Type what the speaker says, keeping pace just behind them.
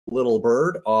little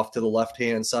bird off to the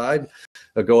left-hand side.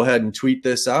 Go ahead and tweet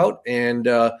this out. And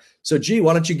so, G,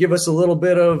 why don't you give us a little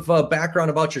bit of background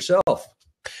about yourself?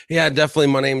 Yeah, definitely.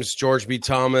 My name is George B.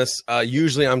 Thomas.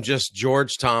 Usually I'm just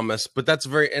George Thomas, but that's a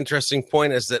very interesting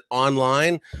point, is that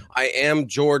online I am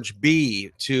George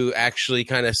B, to actually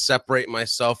kind of separate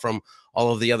myself from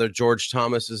all of the other George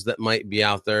Thomases that might be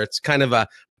out there. It's kind of a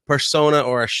persona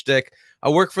or a shtick. I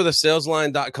work for the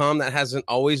salesline.com. That hasn't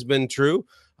always been true.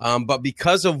 But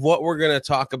because of what we're going to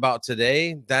talk about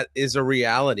today, that is a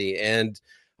reality. And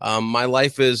my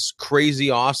life is crazy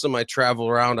awesome. I travel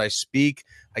around, I speak,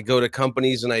 I go to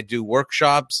companies and I do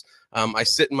workshops. I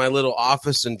sit in my little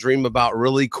office and dream about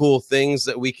really cool things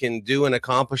that we can do and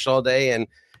accomplish all day. And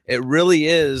it really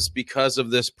is because of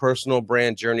this personal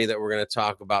brand journey that we're going to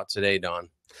talk about today, Don.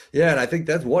 Yeah, and I think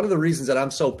that's one of the reasons that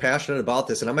I'm so passionate about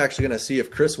this. And I'm actually going to see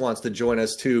if Chris wants to join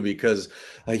us too, because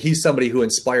he's somebody who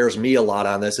inspires me a lot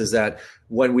on this, is that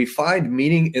when we find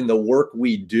meaning in the work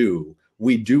we do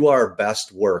our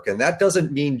best work. And that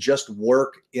doesn't mean just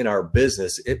work in our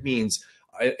business. It means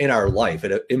in our life.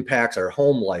 It impacts our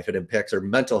home life. It impacts our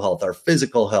mental health, our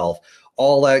physical health,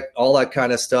 all that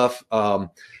kind of stuff,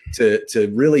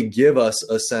 to really give us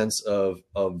a sense of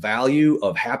value,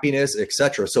 of happiness,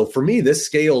 etc. So for me, this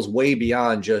scales way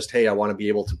beyond just, hey, I want to be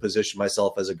able to position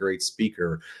myself as a great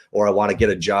speaker, or I want to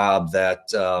get a job that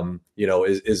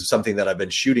is something that I've been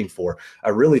shooting for. I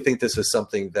really think this is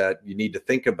something that you need to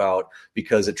think about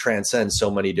because it transcends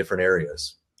so many different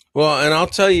areas. Well, and I'll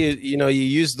tell you, you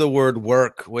use the word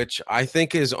work, which I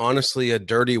think is honestly a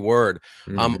dirty word.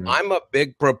 I'm a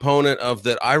big proponent of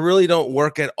that. I really don't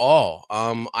work at all.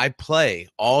 I play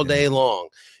all day long.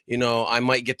 I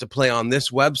might get to play on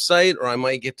this website, or I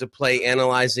might get to play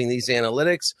analyzing these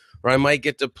analytics, or I might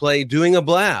get to play doing a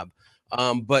blab.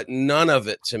 But none of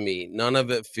it, to me, none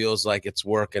of it feels like it's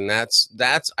work. And that's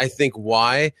I think,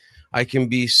 why I can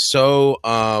be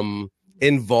so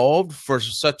involved for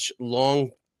such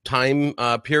long time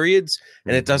periods,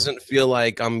 and it doesn't feel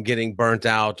like I'm getting burnt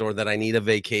out, or that I need a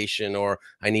vacation, or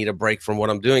I need a break from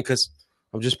what I'm doing, because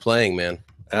I'm just playing, man.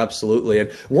 Absolutely.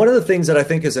 And one of the things that I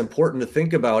think is important to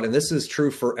think about, and this is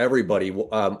true for everybody,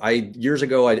 years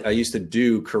ago, I used to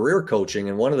do career coaching.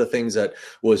 And one of the things that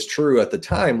was true at the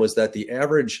time was that the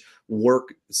average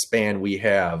work span we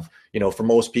have, for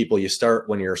most people, you start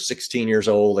when you're 16 years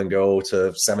old and go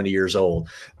to 70 years old.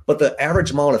 But the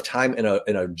average amount of time in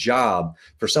a job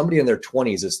for somebody in their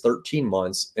 20s is 13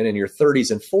 months. And in your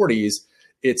 30s and 40s,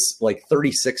 it's like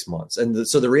 36 months. And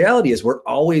so the reality is we're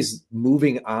always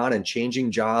moving on and changing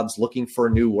jobs, looking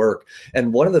for new work.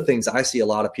 And one of the things I see a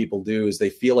lot of people do is they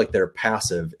feel like they're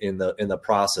passive in the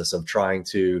process of trying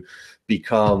to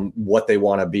become what they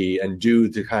want to be and do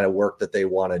the kind of work that they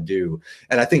want to do.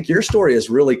 And I think your story is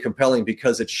really compelling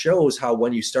because it shows how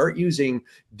when you start using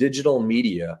digital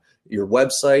media, your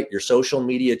website, your social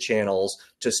media channels,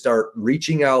 to start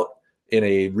reaching out in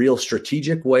a real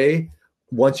strategic way,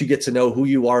 once you get to know who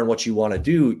you are and what you want to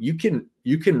do, you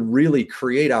can really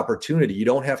create opportunity. You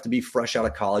don't have to be fresh out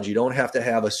of college. You don't have to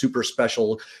have a super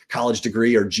special college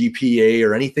degree or GPA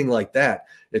or anything like that.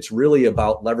 It's really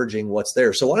about leveraging what's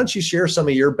there. So why don't you share some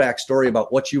of your backstory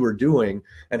about what you were doing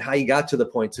and how you got to the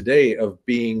point today of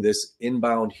being this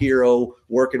inbound hero,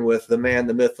 working with the man,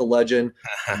 the myth, the legend,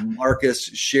 Marcus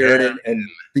Sheridan, and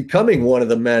becoming one of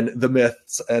the men, the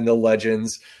myths, and the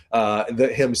legends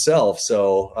himself.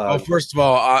 So, well, first of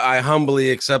all, I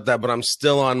humbly accept that, but I'm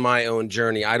still on my own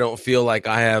journey. I don't feel like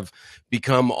I have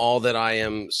become all that I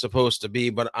am supposed to be,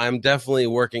 but I'm definitely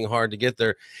working hard to get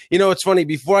there. It's funny,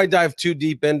 before I dive too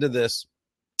deep into this,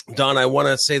 Don, I want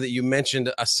to say that you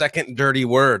mentioned a second dirty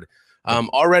word.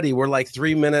 Already we're like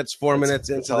 4 minutes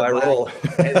into the roll.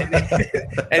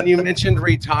 And you mentioned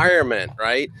retirement,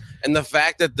 right? And the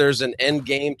fact that there's an end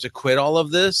game to quit all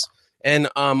of this. And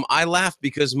I laugh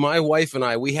because my wife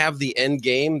and we have the end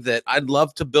game that I'd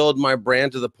love to build my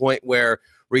brand to the point where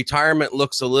retirement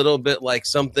looks a little bit like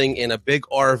something in a big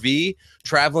RV,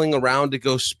 traveling around to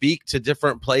go speak to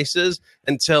different places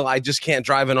until I just can't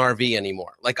drive an RV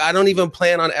anymore. Like, I don't even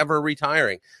plan on ever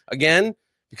retiring. Again,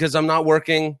 because I'm not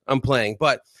working, I'm playing.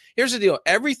 But here's the deal.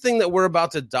 Everything that we're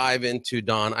about to dive into,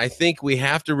 Don, I think we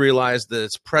have to realize that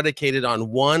it's predicated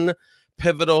on one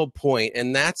pivotal point,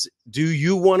 and that's, do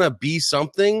you want to be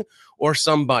something or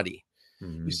somebody?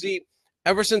 You see,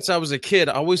 ever since I was a kid,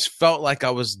 I always felt like I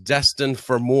was destined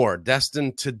for more,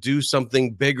 destined to do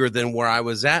something bigger than where I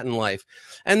was at in life.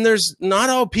 And there's not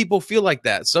all people feel like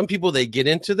that. Some people, they get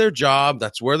into their job.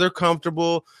 That's where they're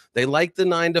comfortable. They like the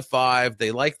 9 to 5.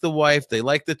 They like the wife. They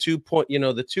like the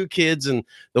the 2 kids and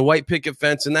the white picket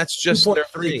fence. And that's just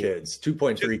 2.3 kids,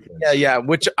 2.3 kids. Yeah.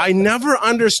 Which I never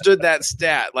understood that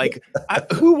stat. Like,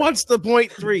 who wants the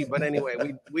 0.3? But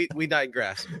anyway, we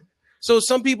digress. So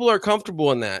some people are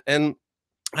comfortable in that. And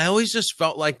I always just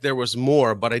felt like there was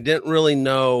more, but I didn't really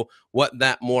know what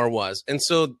that more was. And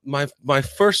so my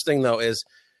first thing, though, is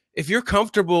if you're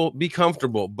comfortable, be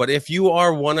comfortable. But if you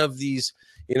are one of these,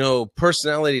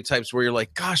 personality types where you're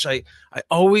like, gosh, I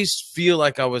always feel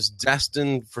like I was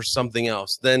destined for something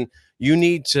else, then you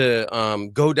need to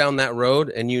go down that road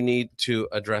and you need to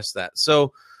address that.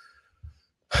 So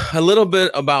a little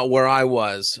bit about where I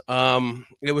was.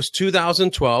 It was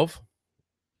 2012,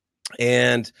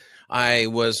 and I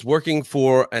was working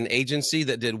for an agency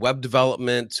that did web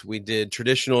development. We did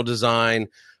traditional design,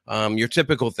 your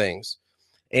typical things.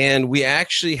 And we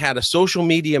actually had a social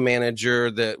media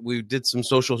manager that we did some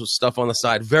social stuff on the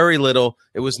side, very little.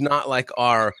 It was not like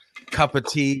our cup of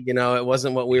tea, it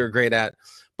wasn't what we were great at.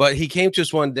 But he came to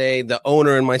us one day, the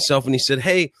owner and myself, and he said,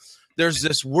 hey, there's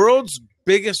this world's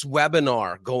biggest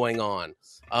webinar going on.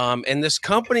 And this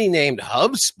company named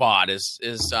HubSpot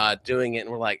is doing it. And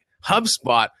we're like,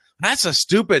 HubSpot? That's a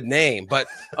stupid name, but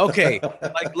okay,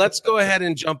 let's go ahead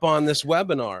and jump on this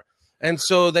webinar. And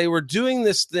so they were doing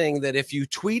this thing that if you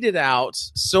tweeted out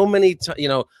so many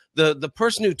times, the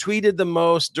person who tweeted the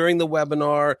most during the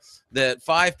webinar, that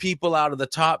 5 people out of the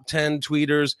top 10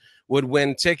 tweeters would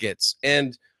win tickets.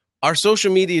 And our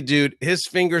social media dude, his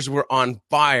fingers were on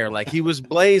fire, like he was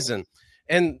blazing.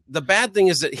 And the bad thing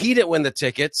is that he didn't win the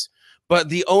tickets, but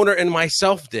the owner and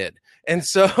myself did. And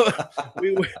so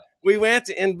we went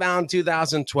to Inbound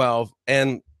 2012,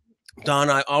 and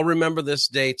Don, I'll remember this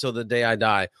day till the day I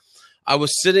die. I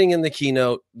was sitting in the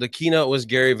keynote. The keynote was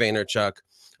Gary Vaynerchuk.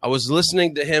 I was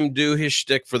listening to him do his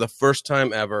shtick for the first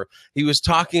time ever. He was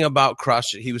talking about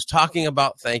Crush It. He was talking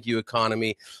about Thank You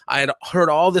Economy. I had heard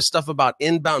all this stuff about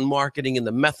inbound marketing and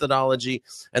the methodology,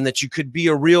 and that you could be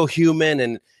a real human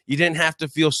and you didn't have to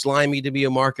feel slimy to be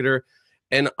a marketer.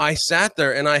 And I sat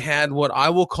there and I had what I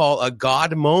will call a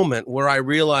God moment where I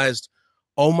realized,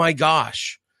 oh my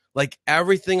gosh, like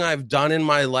everything I've done in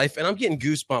my life, and I'm getting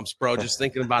goosebumps, bro, just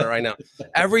thinking about it right now.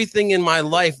 Everything in my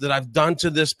life that I've done to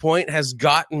this point has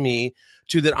gotten me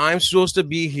to that I'm supposed to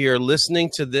be here listening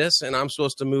to this, and I'm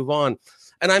supposed to move on.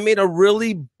 And I made a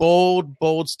really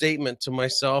bold statement to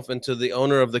myself and to the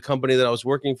owner of the company that I was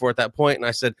working for at that point. And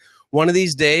I said, one of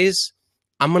these days,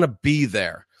 I'm going to be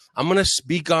there. I'm going to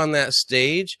speak on that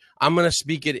stage. I'm going to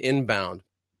speak at Inbound.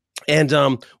 And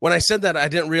when I said that, I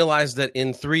didn't realize that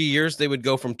in 3 years, they would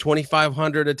go from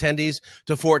 2,500 attendees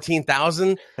to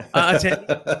 14,000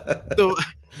 attendees.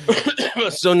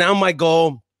 So now my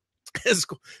goal is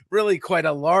really quite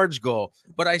a large goal,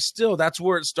 but that's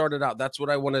where it started out. That's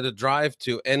what I wanted to drive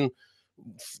to. And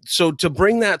so to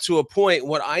bring that to a point,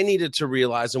 what I needed to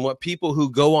realize, and what people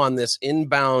who go on this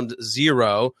Inbound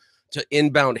 0 to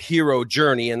Inbound hero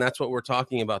journey, and that's what we're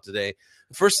talking about today.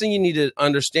 The first thing you need to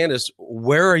understand is,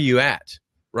 where are you at,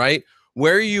 right?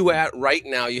 Where are you at right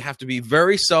now? You have to be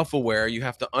very self-aware. You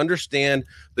have to understand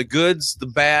the goods, the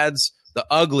bads, the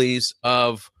uglies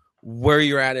of where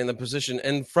you're at in the position.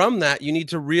 And from that, you need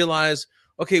to realize,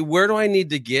 okay, where do I need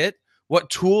to get? What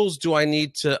tools do I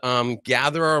need to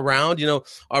gather around?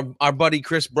 Our buddy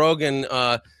Chris Brogan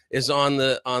is on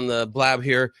the blab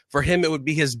here. For him, it would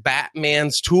be his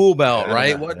Batman's tool belt,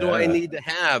 right? What do I need to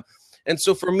have? And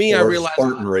so for me, I realized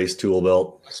Spartan race tool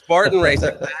belt. Spartan race,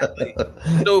 exactly.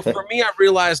 So for me, I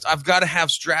realized I've got to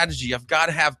have strategy. I've got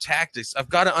to have tactics. I've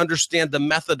got to understand the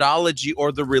methodology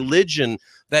or the religion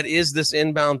that is this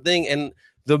inbound thing. And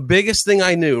the biggest thing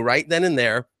I knew right then and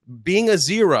there, being a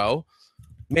 0,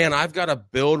 man, I've got to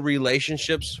build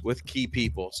relationships with key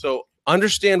people. So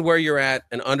understand where you're at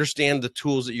and understand the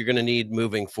tools that you're going to need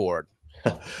moving forward.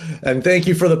 And thank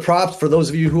you for the props. For those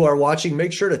of you who are watching,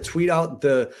 make sure to tweet out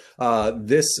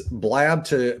this blab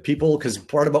to people, because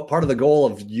part of the goal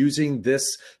of using this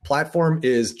platform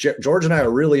is George and I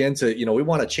are really into, we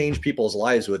want to change people's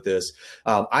lives with this.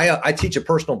 I teach a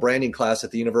personal branding class at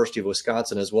the University of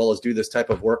Wisconsin, as well as do this type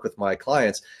of work with my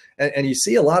clients. And you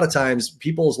see a lot of times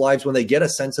people's lives, when they get a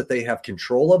sense that they have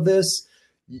control of this,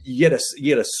 you get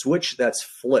a switch that's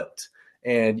flipped,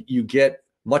 and you get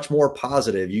much more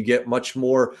positive. You get much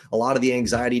more, a lot of the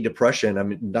anxiety, depression. I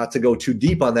mean, not to go too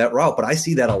deep on that route, but I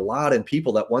see that a lot in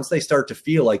people, that once they start to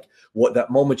feel like what that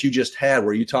moment you just had,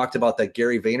 where you talked about that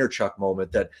Gary Vaynerchuk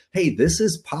moment, that, hey, this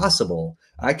is possible.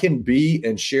 I can be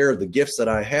and share the gifts that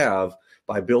I have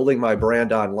by building my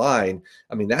brand online.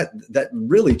 I mean, that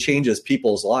really changes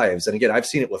people's lives. And again, I've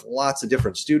seen it with lots of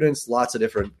different students, lots of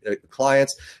different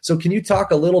clients. So can you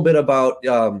talk a little bit about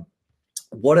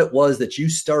what it was that you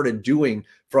started doing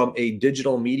from a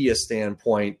digital media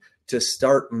standpoint to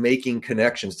start making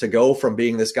connections, to go from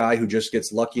being this guy who just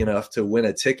gets lucky enough to win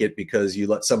a ticket because you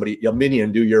let a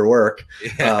minion do your work,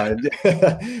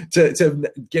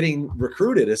 to getting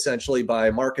recruited essentially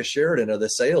by Marcus Sheridan of the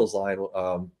sales line?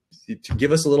 To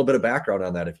give us a little bit of background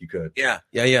on that, if you could.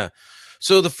 Yeah.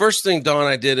 So the first thing, Don,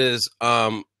 I did is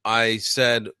I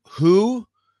said, who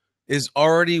is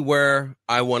already where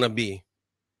I want to be?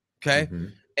 Okay. Mm-hmm.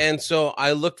 And so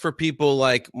I looked for people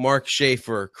like Mark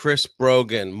Schaefer, Chris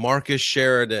Brogan, Marcus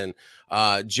Sheridan,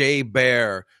 Jay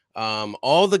Baer,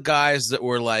 all the guys that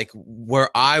were like where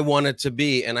I wanted to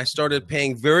be. And I started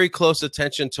paying very close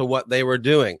attention to what they were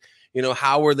doing. You know,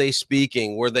 how were they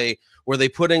speaking? Were they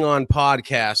putting on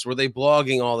podcasts? Were they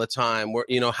blogging all the time?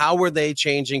 How were they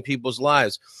changing people's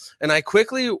lives? And I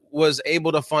quickly was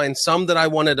able to find some that I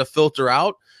wanted to filter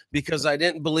out, because I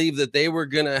didn't believe that they were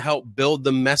going to help build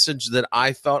the message that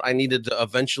I felt I needed to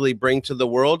eventually bring to the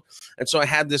world. And so I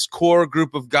had this core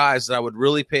group of guys that I would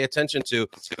really pay attention to.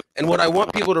 And what I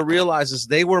want people to realize is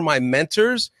they were my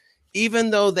mentors, even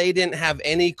though they didn't have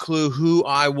any clue who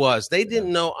I was. They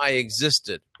didn't know I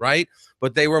existed, right?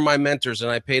 But they were my mentors,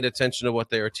 and I paid attention to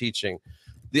what they were teaching.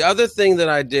 The other thing that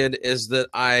I did is that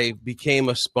I became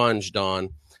a sponge, Don.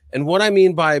 And what I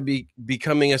mean by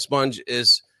becoming a sponge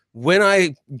is, when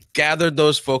I gathered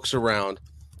those folks around,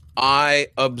 I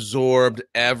absorbed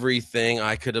everything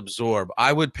I could absorb.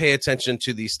 I would pay attention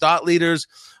to these thought leaders.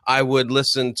 I would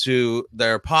listen to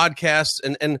their podcasts.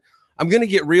 And I'm going to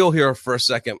get real here for a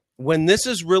second. When this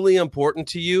is really important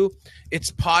to you,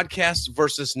 it's podcasts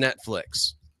versus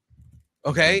Netflix.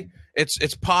 Okay?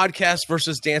 It's podcast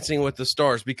versus Dancing with the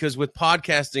Stars, because with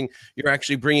podcasting, you're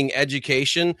actually bringing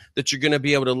education that you're going to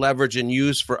be able to leverage and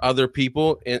use for other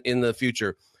people in the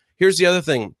future. Here's the other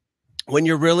thing. When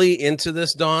you're really into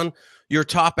this, Don, your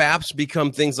top apps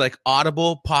become things like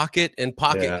Audible, Pocket, and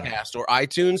Pocket Cast, or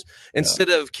iTunes, instead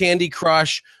of Candy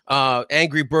Crush,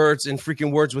 Angry Birds, and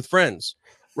freaking Words with Friends,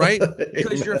 right?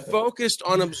 Because you're focused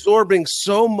on absorbing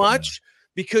so much,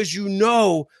 because you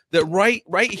know that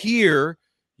right here,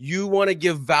 you want to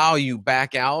give value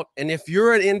back out. And if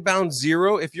you're an inbound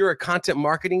zero, if you're a content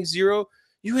marketing zero,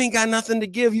 you ain't got nothing to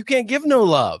give. You can't give no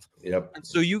love. Yep. And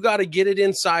so you got to get it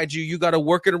inside you. You got to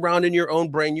work it around in your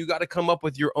own brain. You got to come up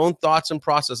with your own thoughts and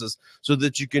processes so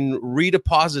that you can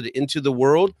redeposit it into the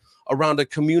world around a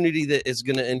community that is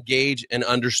going to engage and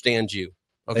understand you.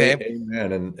 Okay.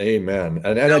 Amen and amen.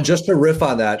 And just to riff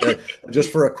on that,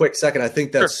 just for a quick second, I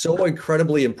think that's so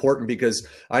incredibly important, because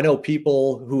I know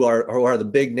people who are the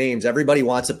big names. Everybody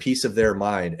wants a piece of their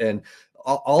mind, and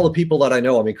all the people that I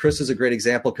know, I mean, Chris is a great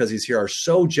example because he's here, are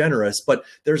so generous, but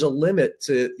there's a limit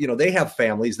to, they have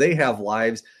families, they have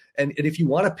lives. And if you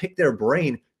want to pick their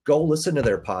brain, go listen to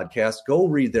their podcast, go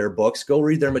read their books, go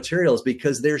read their materials,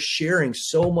 because they're sharing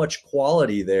so much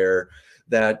quality there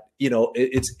that,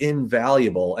 it's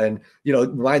invaluable. And, it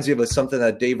reminds me of something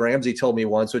that Dave Ramsey told me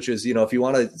once, which is, if you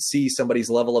want to see somebody's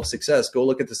level of success, go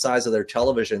look at the size of their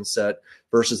television set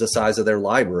versus the size of their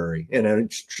library.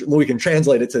 And we can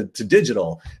translate it to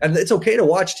digital. And it's okay to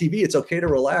watch TV. It's okay to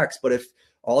relax. But if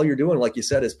all you're doing, like you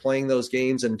said, is playing those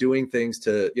games and doing things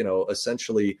to,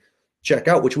 essentially check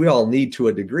out, which we all need to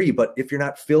a degree. But if you're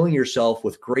not filling yourself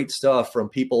with great stuff from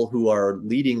people who are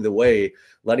leading the way,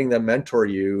 letting them mentor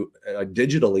you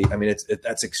digitally, I mean,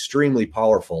 that's extremely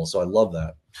powerful. So I love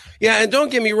that. Yeah. And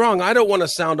don't get me wrong, I don't want to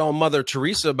sound all Mother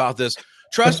Teresa about this.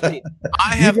 Trust me,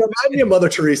 I have. You remind me of Mother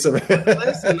Teresa.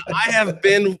 Listen, I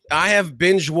have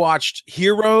binge watched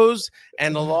Heroes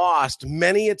and Lost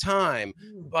many a time,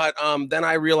 but then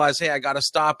I realized, hey, I got to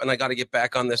stop and I got to get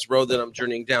back on this road that I'm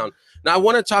journeying down. Now I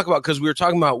want to talk about, because we were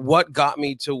talking about what got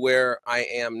me to where I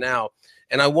am now,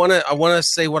 and I want to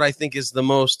say what I think is the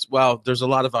most. Well, there's a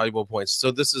lot of valuable points,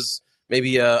 so this is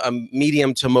maybe a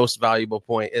medium to most valuable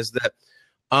point. Is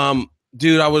that,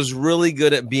 dude, I was really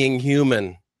good at being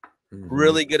human.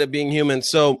 Really good at being human.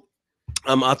 So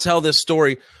I'll tell this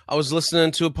story. I was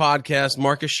listening to a podcast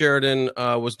Marcus Sheridan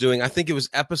was doing. I think it was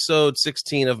episode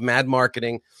 16 of Mad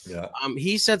Marketing. Yeah.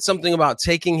 He said something about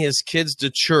taking his kids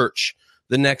to church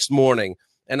the next morning.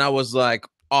 And I was like,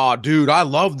 oh, dude, I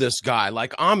love this guy.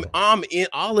 Like, I'm in.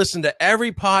 I'll listen to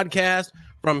every podcast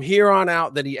from here on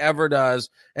out that he ever does.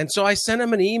 And so I sent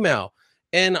him an email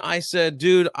and I said,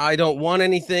 dude, I don't want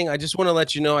anything. I just want to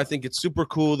let you know, I think it's super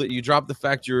cool that you dropped the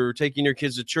fact you're taking your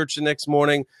kids to church the next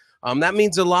morning. That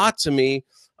means a lot to me.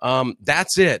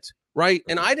 That's it. Right.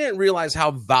 And I didn't realize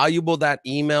how valuable that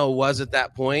email was at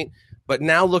that point. But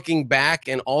now looking back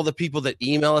and all the people that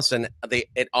email us and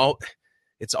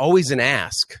it's always an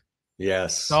ask.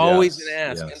 Yes. It's always an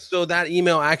ask. Yes. And so that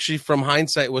email actually from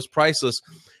hindsight was priceless.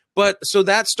 But so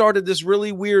that started this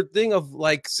really weird thing of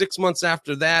like 6 months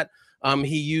after that,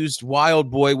 he used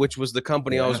Wild Boy, which was the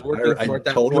company I was working for at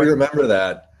that totally point. Remember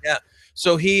that. Yeah.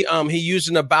 So he used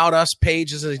an About Us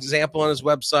page as an example on his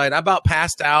website. I about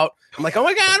passed out. I'm like, oh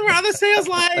my God, we're on the sales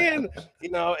line,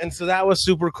 and so that was a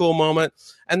super cool moment.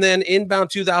 And then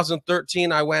Inbound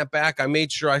 2013, I went back. I made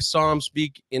sure I saw him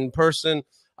speak in person.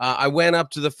 I went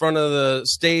up to the front of the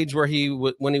stage where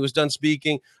when he was done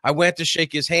speaking. I went to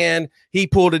shake his hand. He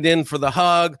pulled it in for the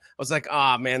hug. I was like,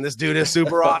 oh man, this dude is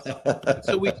super awesome.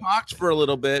 So we talked for a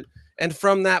little bit. And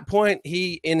from that point,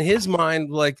 he, in his mind,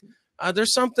 like,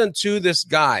 there's something to this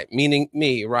guy, meaning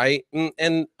me, right?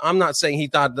 And I'm not saying he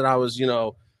thought that I was,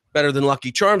 better than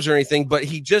Lucky Charms or anything, but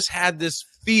he just had this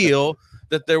feel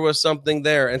that there was something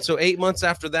there. And so 8 months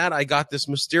after that, I got this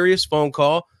mysterious phone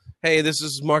call. Hey, this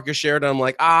is Marcus Sheridan. I'm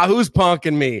like, who's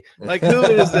punking me? Like, who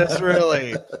is this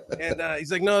really? And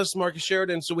he's like, no, this is Marcus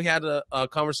Sheridan. So we had a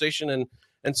conversation,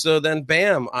 and so then,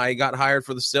 bam, I got hired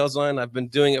for the sales line. I've been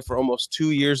doing it for almost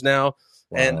 2 years now.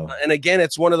 Wow. And again,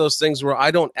 it's one of those things where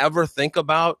I don't ever think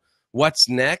about what's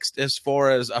next as far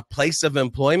as a place of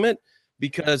employment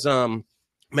because,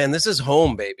 man, this is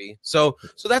home, baby. So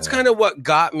that's kind of what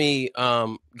got me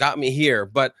here.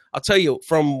 But I'll tell you,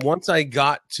 from once I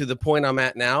got to the point I'm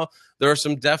at now, there are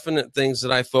some definite things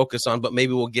that I focus on, but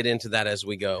maybe we'll get into that as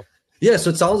we go. Yeah,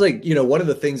 so it sounds like, one of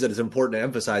the things that is important to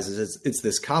emphasize is it's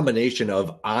this combination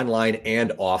of online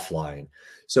and offline.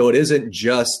 So it isn't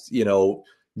just,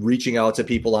 reaching out to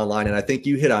people online. And I think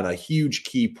you hit on a huge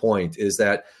key point is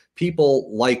that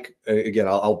people like, again,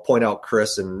 I'll point out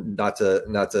Chris, and not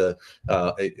to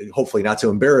hopefully not to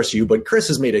embarrass you, but Chris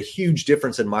has made a huge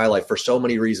difference in my life for so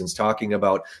many reasons, talking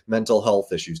about mental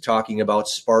health issues, talking about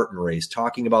Spartan Race,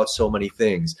 talking about so many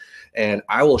things. And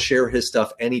I will share his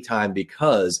stuff anytime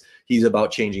because he's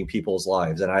about changing people's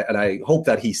lives. And I hope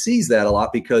that he sees that a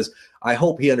lot, because I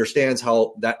hope he understands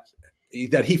how that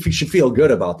he should feel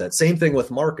good about that. Same thing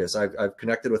with Marcus. I've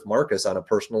connected with Marcus on a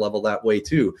personal level that way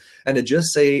too. And to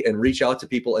just say and reach out to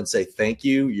people and say, thank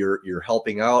you, you're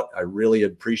helping out. I really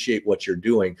appreciate what you're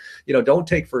doing. Don't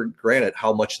take for granted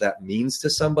how much that means to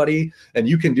somebody. And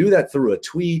you can do that through a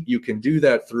tweet. You can do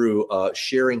that through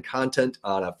sharing content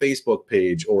on a Facebook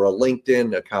page or a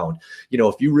LinkedIn account.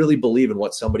 If you really believe in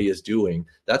what somebody is doing,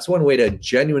 that's one way to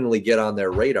genuinely get on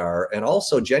their radar and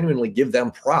also genuinely give them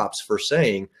props for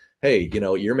saying, hey,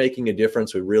 you're making a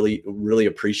difference. We really, really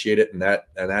appreciate it. And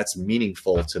that's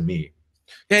meaningful to me.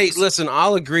 Hey, listen,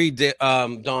 I'll agree,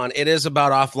 Don. It is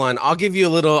about offline. I'll give you a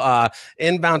little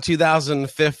Inbound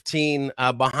 2015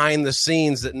 behind the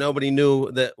scenes that nobody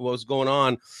knew that was going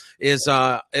on. It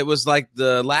was like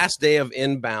the last day of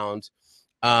Inbound.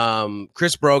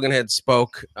 Chris Brogan had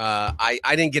spoke. I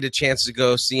didn't get a chance to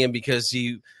go see him because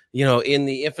he, in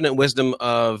the infinite wisdom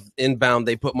of Inbound,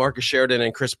 they put Marcus Sheridan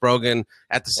and Chris Brogan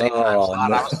at the same time slot.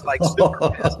 No. I was like super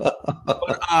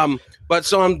pissed. But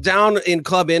so I'm down in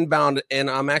Club Inbound and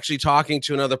I'm actually talking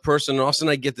to another person. And all of a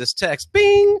sudden I get this text,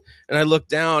 bing, and I look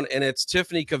down and it's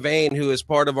Tiffany Cavane, who is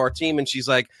part of our team. And she's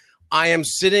like, I am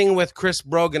sitting with Chris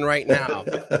Brogan right now.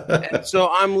 And so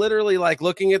I'm literally like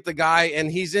looking at the guy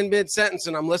and he's in mid-sentence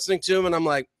and I'm listening to him and I'm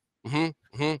like,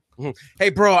 hey,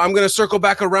 bro, I'm going to circle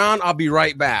back around. I'll be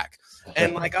right back.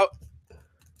 And like,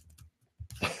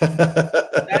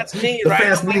 that's me,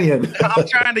 right? I'm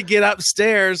trying to get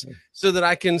upstairs so that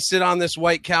I can sit on this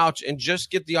white couch and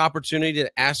just get the opportunity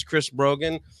to ask Chris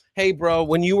Brogan, hey, bro,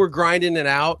 when you were grinding it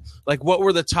out, like what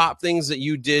were the top things that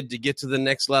you did to get to the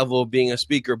next level of being a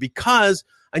speaker? Because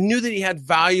I knew that he had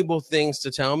valuable things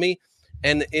to tell me.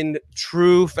 And in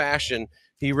true fashion,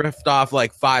 he riffed off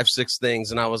like 5-6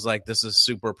 things. And I was like, this is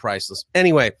super priceless.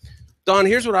 Anyway, Don,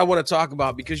 here's what I want to talk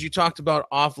about, because you talked about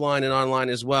offline and online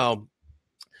as well.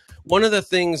 One of the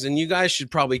things, and you guys should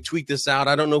probably tweak this out.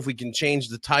 I don't know if we can change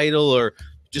the title or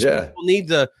just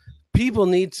people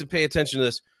need to pay attention to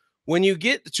this. When you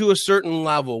get to a certain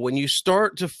level, when you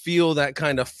start to feel that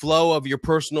kind of flow of your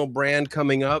personal brand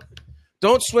coming up,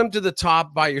 don't swim to the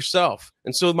top by yourself.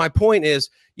 And so my point is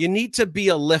you need to be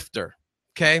a lifter.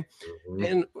 Okay.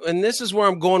 Mm-hmm. And this is where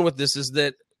I'm going with this, is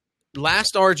that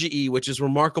last RGE, which is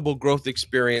Remarkable Growth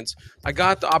Experience, I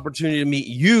got the opportunity to meet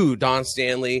you, Don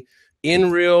Stanley,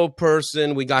 in real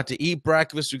person. We got to eat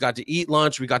breakfast. We got to eat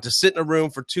lunch. We got to sit in a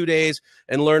room for 2 days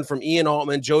and learn from Ian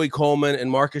Altman, Joey Coleman, and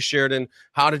Marcus Sheridan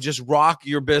how to just rock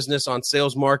your business on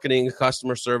sales, marketing,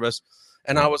 customer service.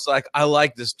 And I was like, I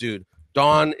like this dude.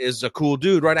 Don is a cool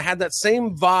dude, right? I had that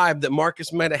same vibe that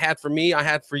Marcus might have had for me, I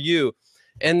had for you.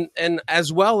 And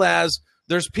as well as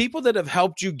there's people that have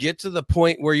helped you get to the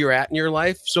point where you're at in your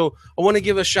life. So I want to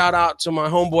give a shout out to my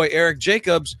homeboy, Eric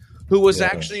Jacobs, who was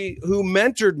who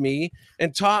mentored me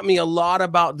and taught me a lot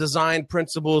about design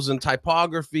principles and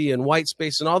typography and white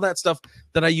space and all that stuff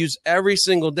that I use every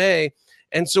single day.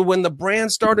 And so when the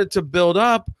brand started to build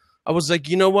up, I was like,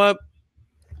 you know what?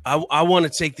 I want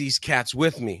to take these cats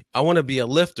with me. I want to be a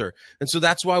lifter. And so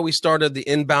that's why we started the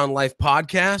Inbound Life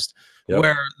podcast,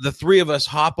 where the three of us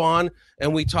hop on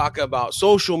and we talk about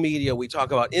social media, we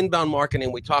talk about inbound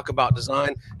marketing, we talk about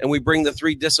design, and we bring the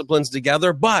three disciplines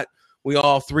together. But we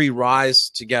all three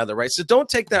rise together, right? So don't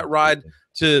take that ride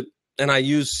to, and I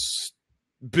use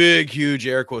big, huge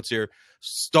air quotes here,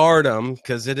 stardom,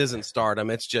 because it isn't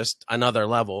stardom. It's just another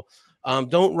level.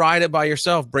 Don't ride it by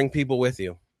yourself. Bring people with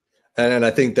you. And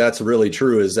I think that's really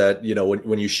true, is that, you know,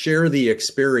 when you share the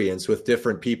experience with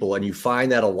different people and you find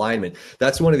that alignment,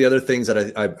 that's one of the other things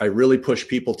that I really push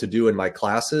people to do in my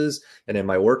classes and in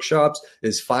my workshops,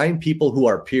 is find people who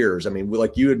are peers. I mean,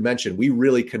 like you had mentioned, we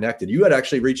really connected. You had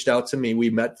actually reached out to me. We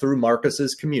met through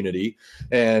Marcus's community,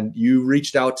 and you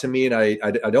reached out to me, and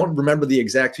I don't remember the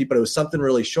exact tweet, but it was something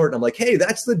really short. And I'm like, hey,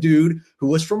 that's the dude who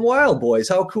was from Wild Boys.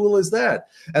 How cool is that?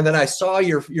 And then I saw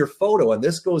your photo, and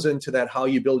this goes into that, how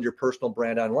you build your personal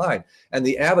brand online, and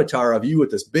the avatar of you with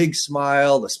this big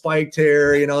smile, the spiked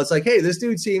hair, you know, it's like, hey, this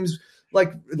dude seems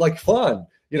like fun,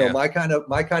 you know, my kind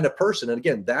of person. And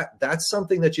again, that's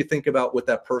something that you think about with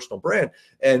that personal brand.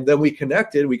 And then we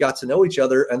connected, we got to know each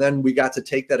other, and then we got to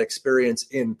take that experience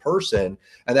in person,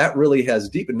 and that really has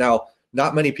deepened. Now,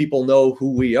 not many people know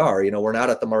who we are. You know, we're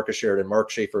not at the Marcus Sheridan, Mark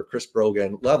Schaefer, Chris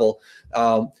Brogan level,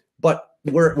 but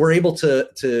we're able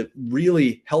to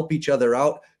really help each other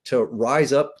out, to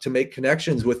rise up, to make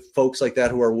connections with folks like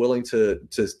that who are willing to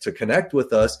connect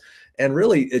with us. And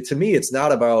really, to me, it's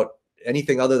not about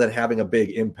anything other than having a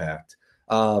big impact.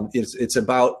 It's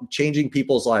about changing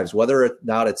people's lives, whether or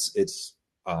not it's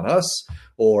on us,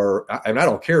 and I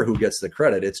don't care who gets the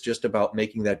credit. It's just about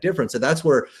making that difference. And that's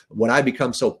where, when I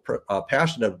become so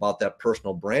passionate about that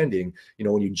personal branding, you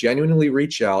know, when you genuinely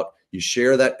reach out, you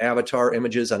share that avatar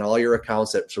images on all your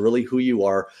accounts. That's really who you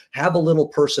are. Have a little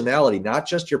personality, not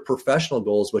just your professional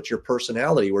goals, but your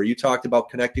personality, where you talked about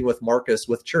connecting with Marcus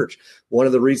with church. One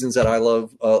of the reasons that I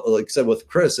love, like I said, with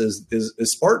Chris is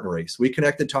Spartan race. We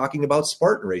connected talking about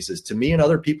Spartan races. To me and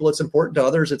other people, it's important. To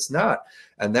others, it's not.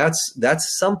 And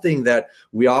that's something that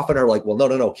we often are like, well,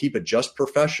 no, keep it just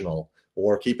professional,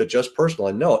 or keep it just personal.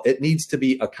 And no, it needs to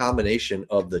be a combination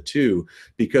of the two,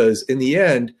 because in the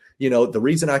end, you know, the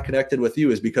reason I connected with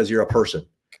you is because you're a person,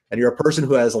 and you're a person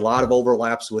who has a lot of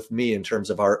overlaps with me in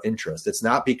terms of our interests. It's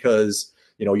not because,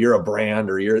 you know, you're a brand,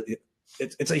 or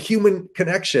it's a human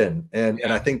connection. And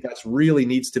I think that's really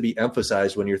needs to be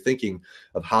emphasized when you're thinking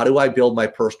of, how do I build my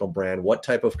personal brand? What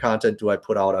type of content do I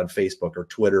put out on Facebook or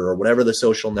Twitter or whatever the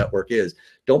social network is?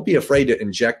 Don't be afraid to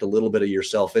inject a little bit of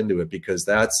yourself into it, because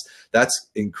that's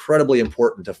incredibly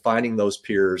important to finding those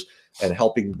peers and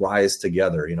helping rise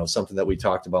together. You know, something that we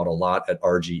talked about a lot at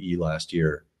RGE last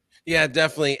year. Yeah,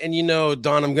 definitely. And, you know,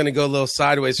 Don, I'm going to go a little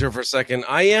sideways here for a second.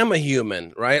 I am a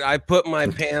human, right? I put my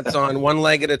pants on one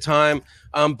leg at a time.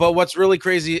 But what's really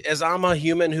crazy is I'm a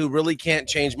human who really can't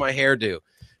change my hairdo,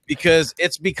 because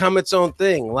it's become its own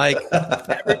thing. Like,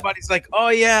 everybody's like, oh,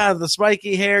 yeah, the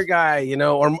spiky hair guy, you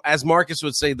know, or as Marcus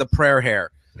would say, the prayer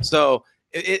hair. So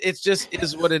it's just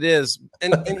is what it is.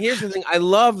 And here's the thing. I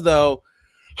love, though,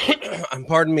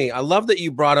 pardon me, I love that you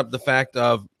brought up the fact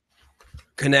of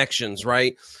connections,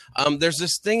 right? There's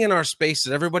this thing in our space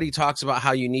that everybody talks about,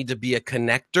 how you need to be a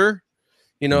connector.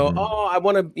 You know, oh, I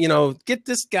want to, you know, get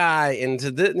this guy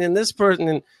into this person.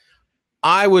 And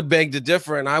I would beg to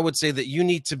differ. And I would say that you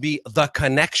need to be the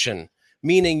connection,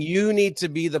 meaning you need to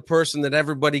be the person that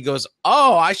everybody goes,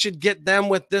 oh, I should get them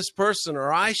with this person,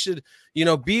 or I should, you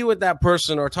know, be with that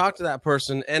person or talk to that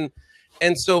person. And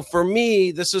so for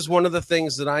me, this is one of the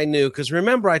things that I knew, because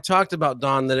remember, I talked about,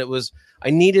 Don, that I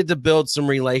needed to build some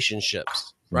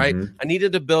relationships, right? I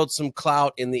needed to build some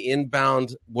clout in the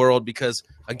inbound world, because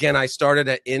again, I started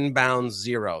at inbound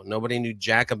 0. Nobody knew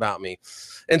jack about me.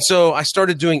 And so I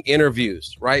started doing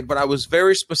interviews, right? But I was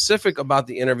very specific about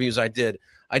the interviews I did.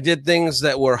 I did things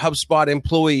that were HubSpot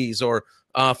employees or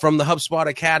from the HubSpot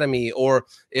Academy, or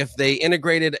if they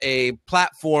integrated a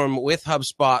platform with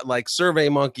HubSpot like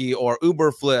SurveyMonkey or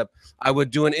Uberflip, I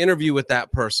would do an interview with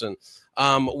that person.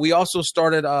 We also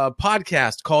started a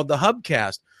podcast called the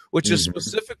Hubcast, which is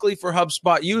specifically for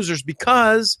HubSpot users,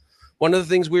 because one of the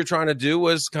things we were trying to do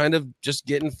was kind of just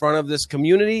get in front of this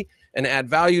community and add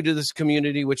value to this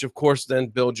community, which of course then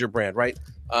builds your brand, right?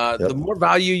 The more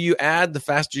value you add, the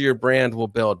faster your brand will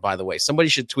build, by the way. Somebody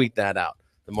should tweet that out.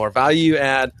 The more value you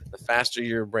add, the faster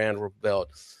your brand will build.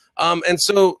 And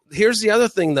so here's the other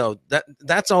thing, though.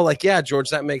 That's all like, yeah, George,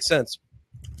 that makes sense.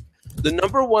 The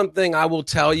number one thing I will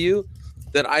tell you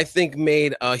that I think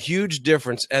made a huge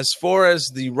difference as far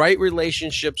as the right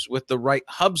relationships with the right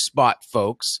HubSpot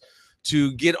folks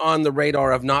to get on the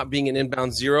radar of not being an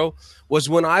inbound zero was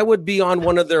when I would be on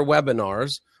one of their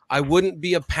webinars, I wouldn't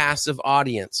be a passive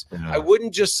audience. I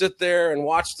wouldn't just sit there and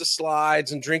watch the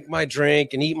slides and drink my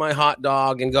drink and eat my hot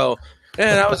dog and go,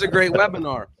 yeah, that was a great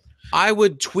webinar. I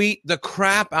would tweet the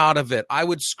crap out of it. I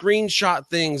would screenshot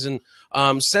things and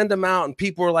send them out. And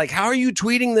people were like, how are you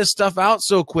tweeting this stuff out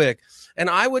so quick? And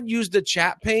I would use the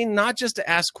chat pane, not just to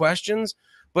ask questions,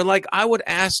 but like I would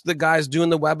ask the guys doing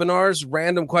the webinars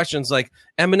random questions like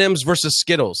M&M's versus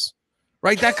Skittles,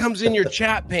 right? That comes in your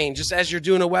chat pane just as you're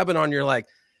doing a webinar and you're like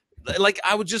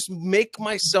I would just make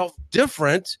myself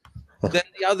different than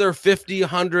the other 50,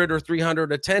 100, or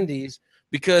 300 attendees,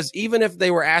 because even if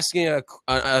they were asking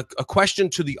a question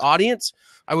to the audience,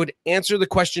 I would answer the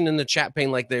question in the chat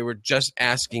pane like they were just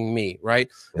asking me, right?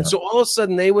 Yeah. And so all of a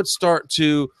sudden they would start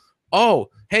to, oh,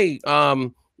 hey,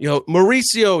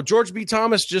 Mauricio, George B.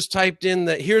 Thomas just typed in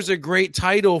that here's a great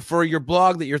title for your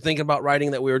blog that you're thinking about writing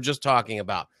that we were just talking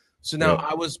about. So now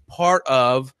I was part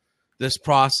of this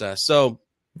process. So,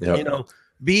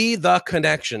 be the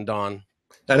connection, Don.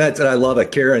 And I love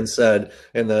it. Karen said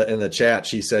in the chat,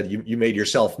 she said, you made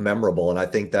yourself memorable. And I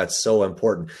think that's so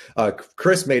important.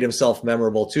 Chris made himself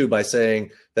memorable too by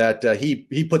saying that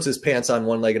he puts his pants on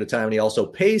one leg at a time, and he also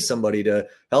pays somebody to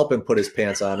help him put his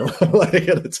pants on one leg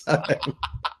at a time.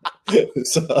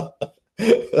 So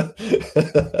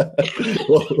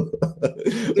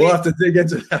we'll have to dig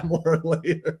into that more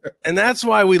later. And that's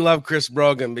why we love Chris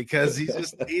Brogan, because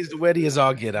he's witty as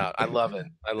all get out. I love it.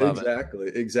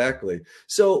 Exactly.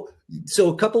 So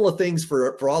a couple of things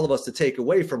for all of us to take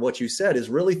away from what you said is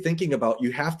really thinking about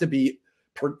you have to be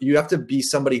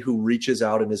somebody who reaches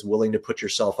out and is willing to put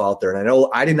yourself out there. And I know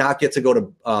I did not get to go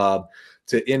to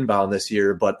Inbound this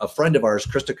year, but a friend of ours,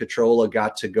 Krista Catrola,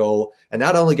 got to go, and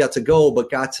not only got to go, but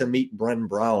got to meet Bren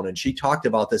Brown. And she talked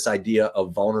about this idea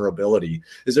of vulnerability.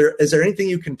 Is there anything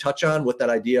you can touch on with that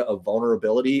idea of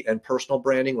vulnerability and personal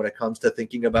branding when it comes to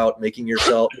thinking about making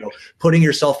yourself, putting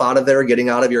yourself out of there, getting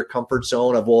out of your comfort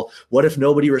zone of, well, what if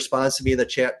nobody responds to me in the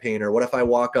chat pane? Or what if I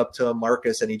walk up to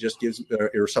Marcus and he just gives,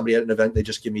 or somebody at an event, they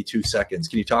just give me 2 seconds.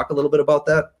 Can you talk a little bit about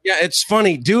that? Yeah, it's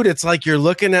funny, dude. It's like you're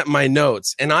looking at my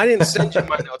notes, and I didn't send you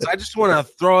my notes. I just want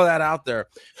to throw that out there.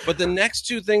 But the next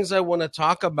two things I want to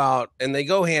talk about, and they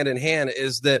go hand in hand,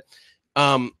 is that,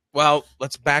 well,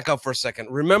 let's back up for a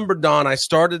second. Remember, Don, I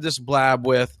started this blab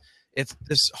with, it's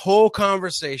this whole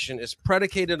conversation is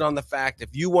predicated on the fact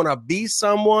if you want to be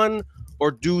someone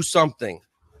or do something,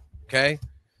 okay?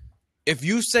 If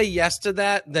you say yes to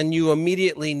that, then you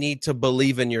immediately need to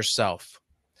believe in yourself.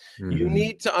 Mm-hmm. You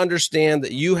need to understand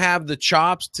that you have the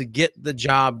chops to get the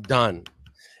job done.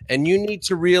 And you need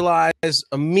to realize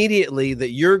immediately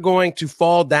that you're going to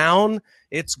fall down,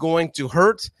 it's going to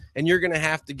hurt, and you're going to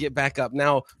have to get back up.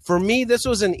 Now, for me, this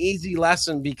was an easy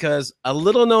lesson because a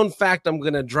little known fact I'm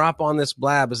going to drop on this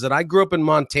blab is that I grew up in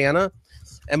Montana,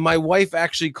 and my wife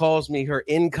actually calls me her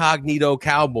incognito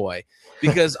cowboy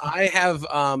because I have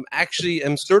actually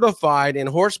am certified in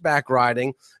horseback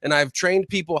riding, and I've trained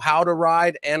people how to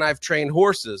ride, and I've trained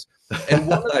horses. And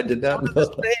one of I did not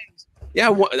know. Yeah,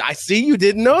 well, I see you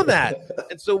didn't know that.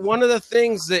 And so one of the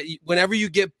things that whenever you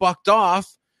get bucked off,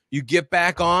 you get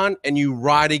back on and you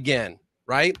ride again,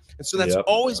 right? And so that's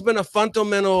always been a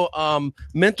fundamental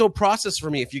mental process for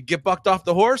me. If you get bucked off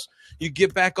the horse, you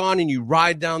get back on and you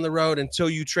ride down the road until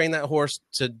you train that horse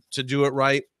to do it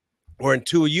right, or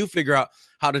until you figure out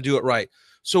how to do it right.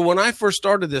 So when I first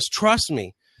started this, trust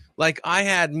me, like I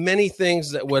had many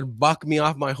things that would buck me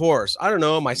off my horse. I don't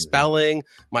know, my spelling,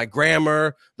 my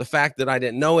grammar, the fact that I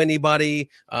didn't know anybody.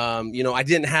 I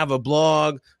didn't have a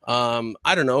blog.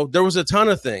 I don't know. There was a ton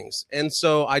of things. And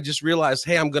so I just realized,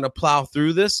 hey, I'm going to plow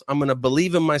through this. I'm going to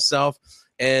believe in myself.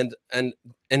 And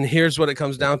here's what it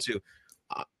comes down to.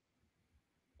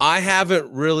 I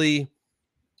haven't really,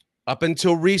 up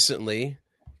until recently,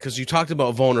 because you talked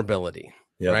about vulnerability,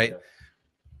 right?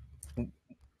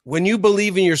 When you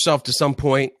believe in yourself to some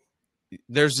point,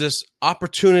 there's this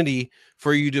opportunity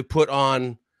for you to put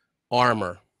on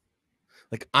armor.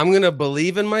 Like, I'm going to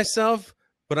believe in myself,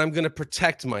 but I'm going to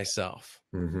protect myself.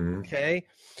 Okay.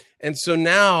 And so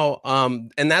now,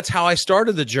 and that's how I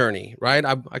started the journey, right?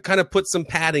 I kind of put some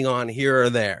padding on here or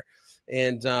there,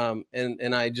 and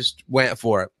I just went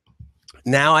for it.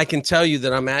 Now I can tell you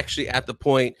that I'm actually at the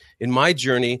point in my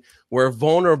journey where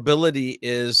vulnerability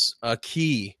is a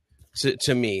key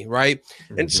to me, right?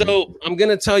 And so I'm going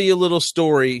to tell you a little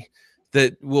story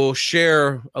that will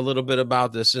share a little bit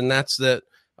about this, and that's that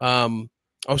I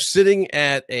was sitting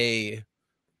at a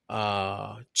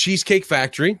cheesecake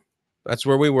factory. That's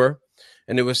where we were.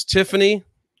 And it was Tiffany,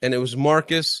 and it was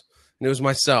Marcus, and it was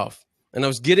myself. And I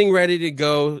was getting ready to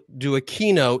go do a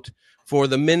keynote for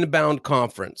the Menbound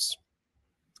conference.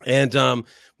 And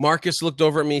Marcus looked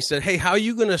over at me and said, "Hey, how are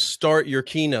you going to start your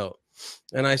keynote?"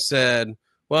 And I said,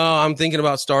 "Well, I'm thinking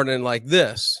about starting like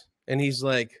this." And he's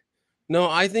like, "No,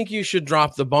 I think you should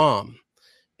drop the bomb."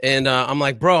 And I'm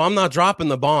like, "Bro, I'm not dropping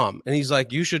the bomb." And he's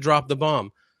like, "You should drop the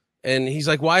bomb." And he's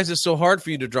like, "Why is it so hard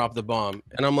for you to drop the bomb?"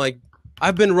 And I'm like,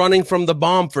 "I've been running from the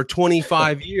bomb for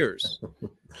 25 years.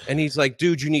 And he's like,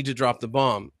 "Dude, you need to drop the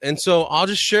bomb." And so I'll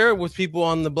just share it with people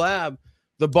on the blab.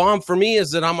 The bomb for me is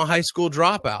that I'm a high school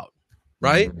dropout,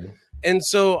 right? And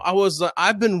so I was like,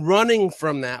 I've been running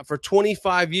from that for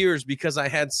 25 years because I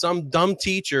had some dumb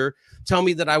teacher tell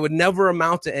me that I would never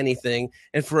amount to anything.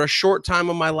 And for a short time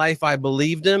of my life, I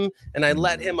believed him, and I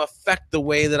let him affect the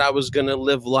way that I was going to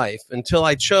live life until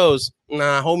I chose,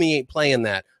 nah, homie ain't playing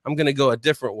that. I'm going to go a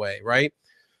different way, right?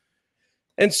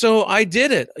 And so I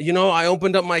did it. You know, I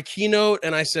opened up my keynote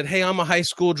and I said, "Hey, I'm a high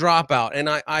school dropout." And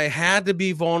I had to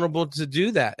be vulnerable to do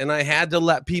that. And I had to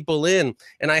let people in.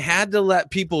 And I had to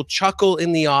let people chuckle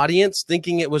in the audience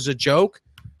thinking it was a joke.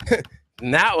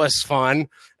 And that was fun.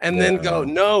 And then go,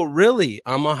 "No, really,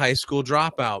 I'm a high school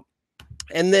dropout."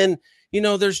 And then, you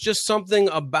know, there's just something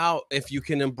about if you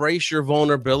can embrace your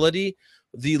vulnerability,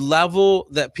 the level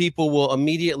that people will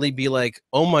immediately be like,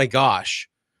 "Oh my gosh,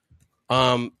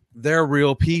 they're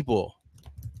real people."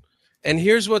 And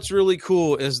here's what's really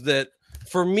cool is that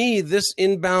for me, this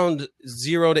inbound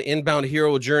zero to inbound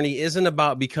hero journey isn't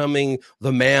about becoming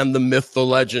the man, the myth, the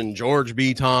legend, George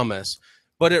B. Thomas.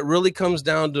 But it really comes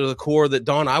down to the core that,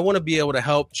 Don, I want to be able to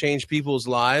help change people's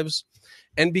lives.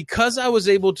 And because I was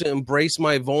able to embrace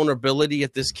my vulnerability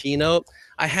at this keynote,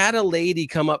 I had a lady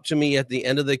come up to me at the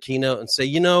end of the keynote and say,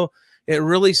 "You know, it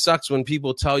really sucks when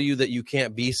people tell you that you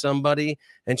can't be somebody."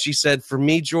 And she said, "For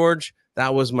me, George,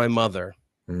 that was my mother."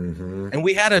 And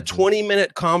we had a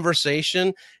 20-minute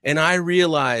conversation, and I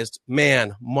realized,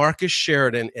 man, Marcus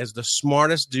Sheridan is the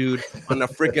smartest dude on the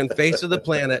freaking face of the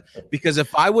planet, because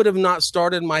if I would have not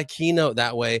started my keynote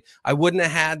that way, I wouldn't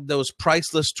have had those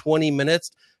priceless 20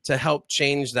 minutes to help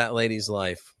change that lady's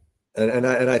life. And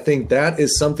I think that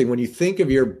is something when you think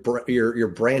of your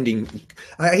branding.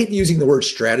 I hate using the word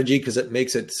strategy because it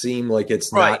makes it seem like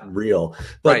it's not real.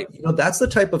 But you know, that's the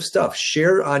type of stuff.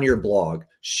 Share on your blog,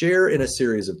 share in a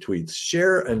series of tweets,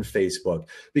 share on Facebook,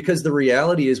 because the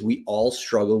reality is we all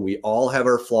struggle. We all have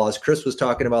our flaws. Chris was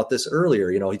talking about this earlier.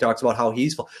 You know, he talks about how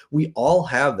we all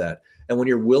have that. And when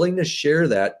you're willing to share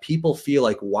that, people feel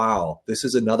like, wow, this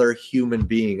is another human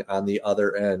being on the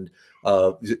other end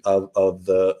of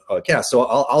the cast. So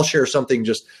I'll share something.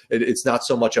 Just it's not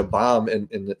so much a bomb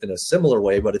in a similar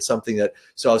way, but it's something that.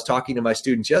 So I was talking to my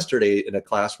students yesterday in a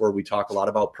class where we talk a lot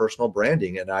about personal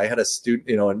branding, and I had a student,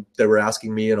 you know, and they were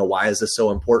asking me, you know, why is this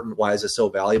so important? Why is this so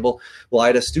valuable? Well, I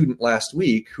had a student last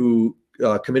week who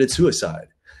committed suicide,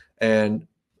 and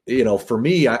you know, for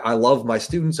me, I love my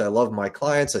students, I love my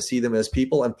clients, I see them as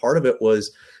people, and part of it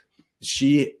was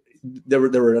there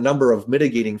were a number of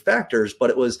mitigating factors, but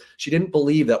it was she didn't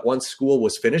believe that once school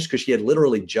was finished, because she had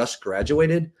literally just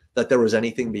graduated, that there was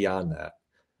anything beyond that,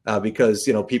 because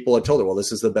you know people had told her, well,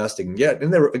 this is the best it can get,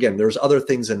 and there's other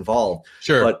things involved.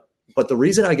 Sure, but the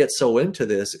reason I get so into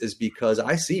this is because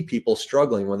I see people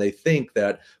struggling when they think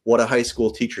that what a high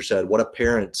school teacher said, what a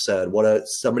parent said, what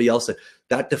somebody else said,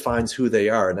 that defines who they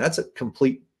are, and that's a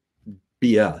complete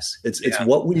BS. It's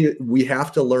what we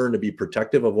have to learn to be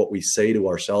protective of what we say to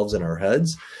ourselves in our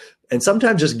heads. And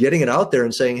sometimes just getting it out there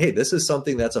and saying, hey, this is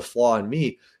something that's a flaw in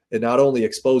me. It not only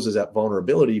exposes that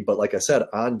vulnerability, but like I said,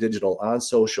 on digital, on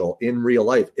social, in real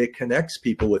life, it connects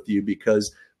people with you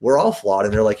because we're all flawed.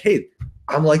 And they're like, hey,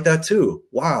 I'm like that too.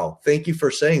 Wow. Thank you for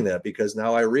saying that, because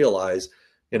now I realize,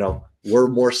 you know, we're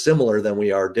more similar than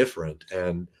we are different.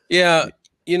 And yeah,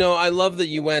 you know, I love that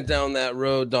you went down that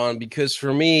road, Don, because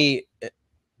for me,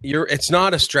 it's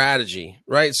not a strategy,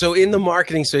 right? So in the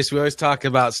marketing space, we always talk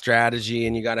about strategy,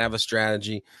 and you got to have a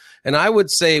strategy. And I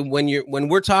would say when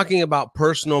we're talking about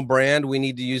personal brand, we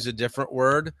need to use a different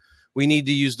word. We need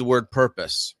to use the word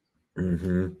purpose,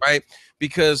 right?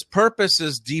 Because purpose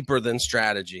is deeper than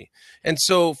strategy. And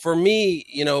so for me,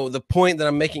 the point that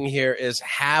I'm making here is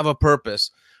have a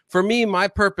purpose. For me, my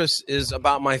purpose is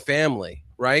about my family,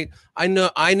 right? I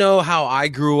know how I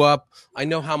grew up. I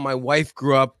know how my wife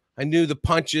grew up. I knew the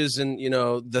punches and,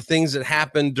 the things that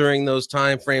happened during those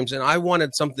time frames. And I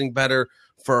wanted something better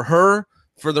for her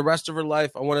for the rest of her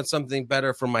life. I wanted something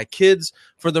better for my kids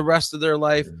for the rest of their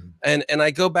life. And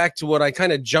I go back to what I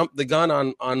kind of jumped the gun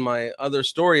on my other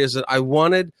story, is that I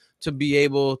wanted to be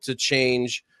able to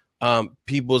change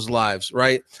people's lives,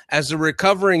 right? As a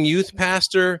recovering youth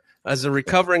pastor, as a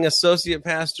recovering associate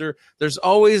pastor, there's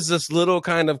always this little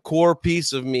kind of core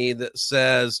piece of me that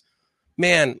says,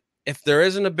 man, if there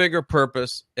isn't a bigger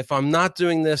purpose, if I'm not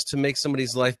doing this to make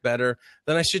somebody's life better,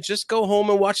 then I should just go home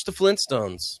and watch the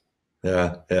Flintstones.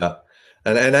 Yeah, yeah.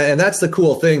 And that's the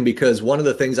cool thing, because one of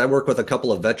the things, I work with a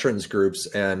couple of veterans groups,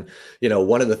 and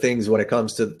one of the things when it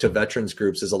comes to veterans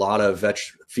groups is a lot of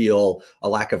vets feel a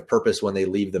lack of purpose when they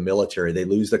leave the military. They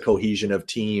lose the cohesion of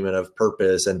team and of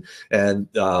purpose. And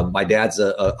my dad's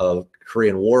a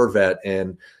Korean War vet,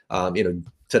 and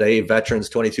today,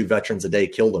 22 veterans a day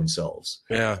kill themselves.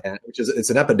 Yeah. It's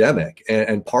an epidemic.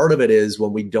 And part of it is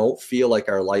when we don't feel like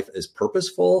our life is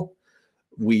purposeful,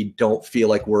 we don't feel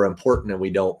like we're important and we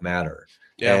don't matter.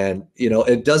 Yeah. And,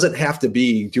 it doesn't have to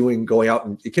be going out,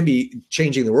 and it can be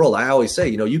changing the world. I always say,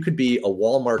 you could be a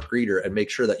Walmart greeter and make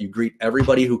sure that you greet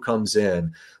everybody who comes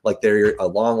in like they're a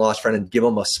long lost friend, and give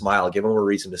them a smile, give them a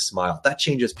reason to smile. That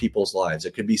changes people's lives.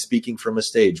 It could be speaking from a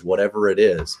stage, whatever it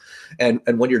is. And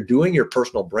when you're doing your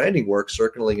personal branding work,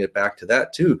 circling it back to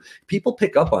that too, people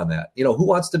pick up on that. Who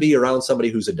wants to be around somebody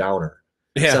who's a downer?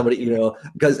 Yeah. Somebody,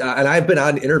 because, and I've been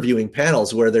on interviewing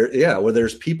panels where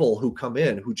there's people who come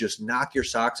in who just knock your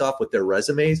socks off with their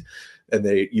resumes, and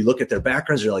you look at their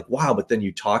backgrounds, you're like, wow. But then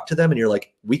you talk to them and you're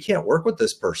like, we can't work with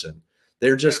this person.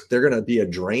 They're going to be a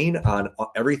drain on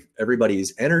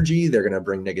everybody's energy. They're going to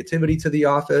bring negativity to the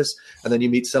office. And then you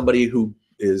meet somebody who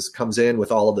comes in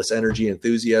with all of this energy,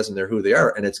 enthusiasm, they're who they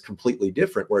are. And it's completely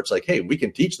different, where it's like, hey, we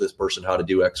can teach this person how to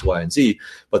do X, Y, and Z,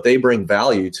 but they bring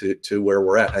value to where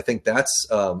we're at. I think that's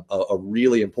a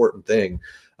really important thing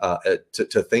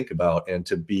to think about and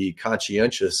to be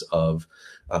conscientious of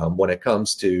when it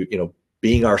comes to,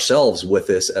 being ourselves with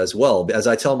this as well. As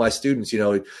I tell my students,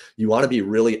 you want to be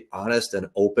really honest and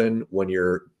open when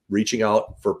you're reaching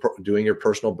out for doing your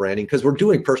personal branding, because we're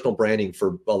doing personal branding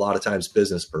for a lot of times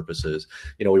business purposes.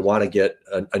 We want to get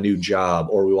a new job,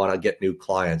 or we want to get new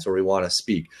clients, or we want to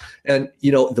speak. And,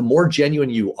 the more genuine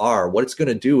you are, what it's going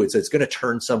to do is it's going to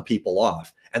turn some people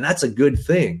off. And that's a good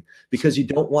thing, because you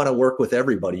don't want to work with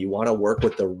everybody. You want to work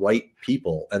with the right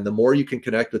people. And the more you can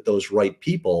connect with those right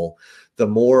people, the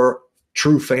more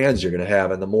true fans you're going to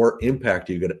have, and the more impact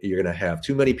you're going to have.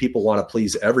 Too many people want to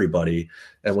please everybody.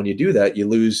 And when you do that, you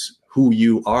lose who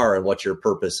you are and what your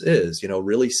purpose is.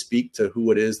 Really speak to who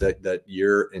it is that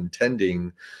you're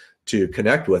intending to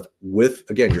connect with,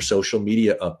 again, your social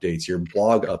media updates, your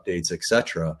blog updates,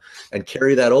 etc., and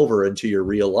carry that over into your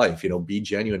real life. Be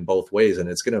genuine both ways. And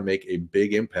it's going to make a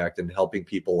big impact in helping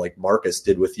people, like Marcus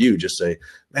did with you. Just say,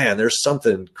 man, there's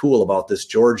something cool about this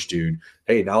George dude.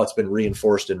 Hey, now it's been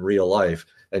reinforced in real life,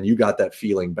 and you got that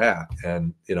feeling back.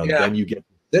 And, then you get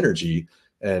synergy,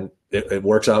 and it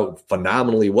works out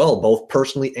phenomenally well, both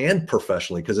personally and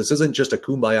professionally, because this isn't just a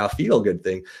kumbaya feel good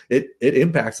thing. It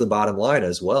impacts the bottom line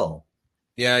as well.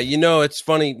 Yeah. It's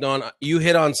funny, Don, you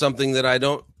hit on something that I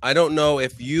don't know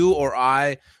if you or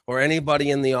I or anybody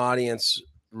in the audience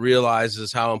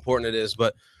realizes how important it is,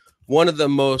 but one of the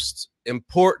most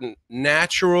important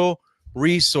natural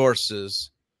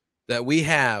resources that we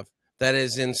have that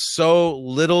is in so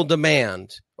little demand,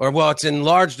 it's in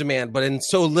large demand, but in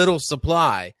so little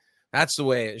supply, that's the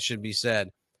way it should be said,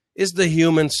 is the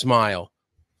human smile.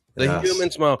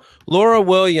 Human smile. Laura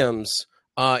Williams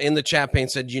in the chat pane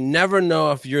said, you never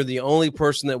know if you're the only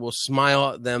person that will smile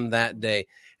at them that day.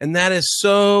 And that is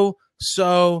so,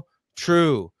 so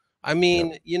true. I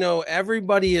mean,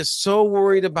 everybody is so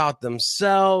worried about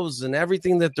themselves and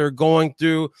everything that they're going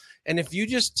through. And if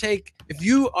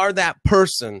you are that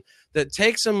person that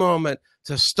takes a moment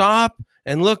to stop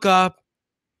and look up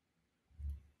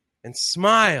and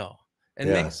smile and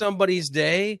make somebody's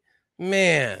day,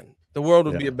 man, the world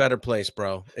would Yeah. be a better place,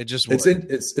 bro. It just It's would.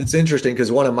 it's interesting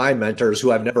because one of my mentors,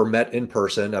 who I've never met in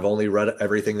person, I've only read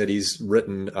everything that he's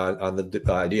written on the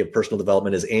idea of personal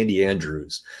development, is Andy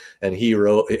Andrews, and he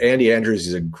wrote. Andy Andrews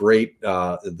is a great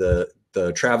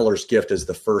the Traveler's Gift is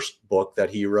the first book that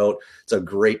he wrote. It's a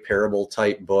great parable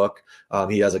type book.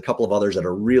 He has a couple of others that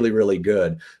are really, really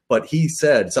good. But he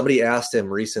said, somebody asked him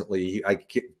recently,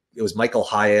 it was Michael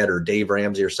Hyatt or Dave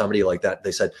Ramsey or somebody like that.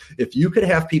 They said, if you could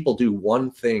have people do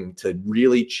one thing to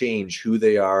really change who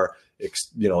they are,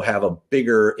 have a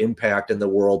bigger impact in the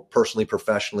world, personally,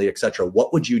 professionally, et cetera,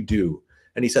 what would you do?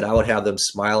 And he said, I would have them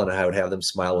smile, and I would have them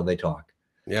smile when they talk.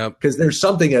 Yeah. Because there's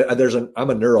something,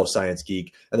 I'm a neuroscience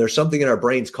geek, and there's something in our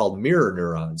brains called mirror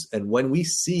neurons. And when we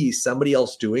see somebody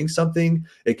else doing something,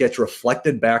 it gets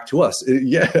reflected back to us.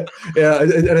 Yeah.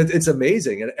 And it's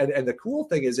amazing. And the cool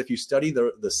thing is, if you study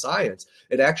the science,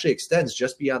 it actually extends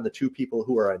just beyond the two people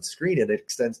who are on screen, and it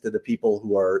extends to the people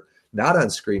who are not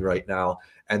on screen right now.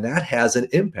 And that has an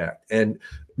impact. And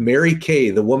Mary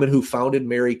Kay, the woman who founded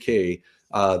Mary Kay,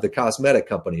 the cosmetic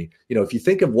company, if you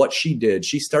think of what she did,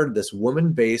 she started this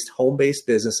woman-based, home-based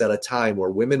business at a time where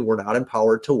women were not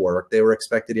empowered to work. They were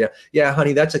expected, yeah,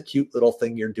 honey, that's a cute little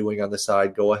thing you're doing on the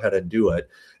side. Go ahead and do it.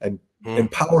 And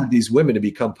empowered these women to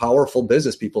become powerful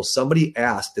business people. Somebody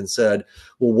asked and said,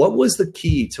 well, what was the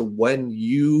key to when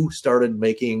you started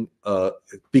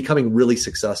becoming really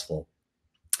successful?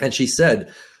 And she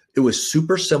said, it was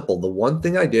super simple. The one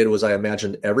thing I did was I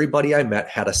imagined everybody I met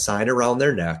had a sign around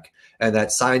their neck, and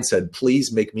that sign said,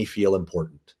 please make me feel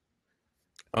important.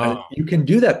 And you can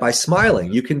do that by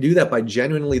smiling. You can do that by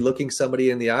genuinely looking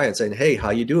somebody in the eye and saying, hey, how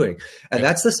you doing? And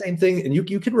that's the same thing. And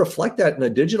you can reflect that in a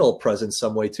digital presence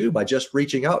some way too, by just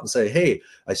reaching out and say, hey,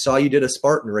 I saw you did a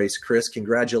Spartan race, Chris.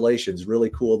 Congratulations. Really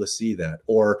cool to see that.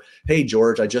 Or, hey,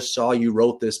 George, I just saw you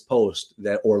wrote this post.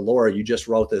 Or Laura, you just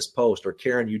wrote this post. Or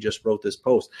Karen, you just wrote this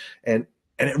post. And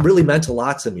it really meant a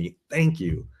lot to me. Thank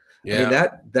you. Yeah. I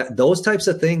mean, that those types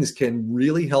of things can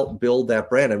really help build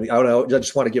that brand. I mean, I don't know. I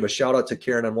just want to give a shout out to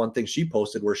Karen on one thing she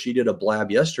posted where she did a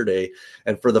blab yesterday.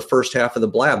 And for the first half of the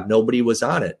blab, nobody was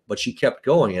on it, but she kept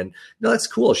going. And that's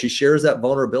cool. She shares that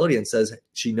vulnerability and says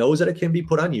she knows that it can be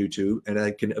put on YouTube and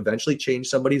it can eventually change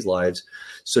somebody's lives.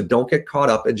 So don't get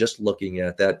caught up in just looking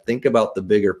at that. Think about the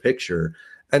bigger picture.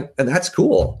 And that's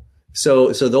cool.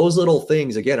 So those little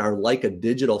things, again, are like a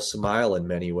digital smile in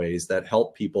many ways that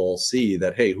help people see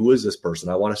that, hey, who is this person?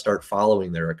 I want to start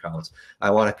following their accounts. I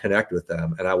want to connect with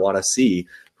them, and I want to see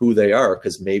who they are,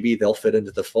 because maybe they'll fit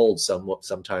into the fold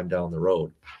sometime down the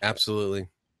road. Absolutely.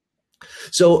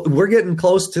 So we're getting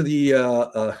close to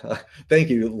the thank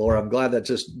you, Laura. I'm glad that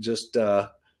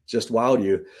just wowed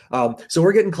you. So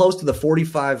we're getting close to the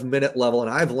 45-minute level, and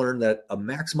I've learned that a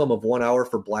maximum of 1 hour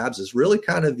for blabs is really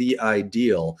kind of the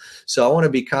ideal. So I want to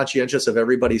be conscientious of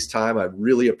everybody's time. I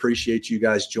really appreciate you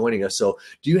guys joining us. So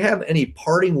do you have any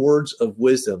parting words of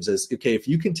wisdoms? If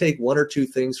you can take one or two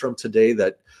things from today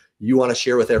that you want to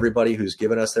share with everybody who's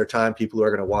given us their time, people who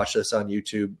are going to watch this on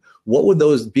YouTube, what would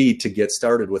those be to get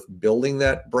started with building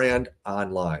that brand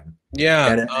online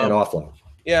and offline?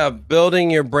 Yeah, building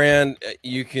your brand,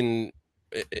 you can,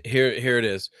 here it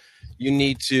is. You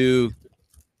need to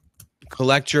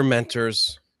collect your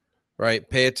mentors, right?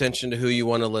 Pay attention to who you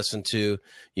want to listen to.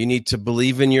 You need to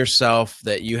believe in yourself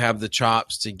that you have the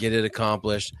chops to get it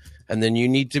accomplished. And then you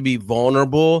need to be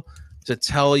vulnerable to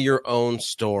tell your own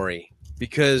story,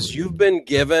 because you've been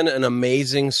given an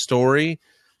amazing story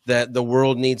that the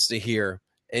world needs to hear.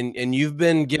 And you've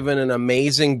been given an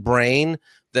amazing brain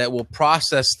that will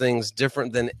process things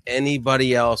different than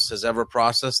anybody else has ever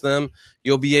processed them.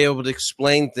 You'll be able to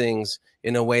explain things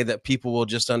in a way that people will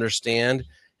just understand.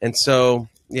 And so,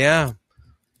 yeah,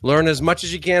 learn as much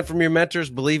as you can from your mentors,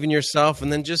 believe in yourself, and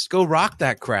then just go rock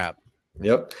that crap.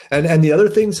 Yep. And the other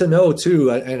thing to know too,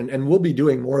 and we'll be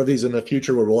doing more of these in the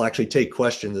future where we'll actually take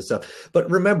questions and stuff. But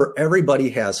remember, everybody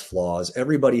has flaws.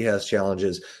 Everybody has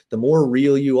challenges. The more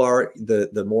real you are,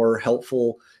 the more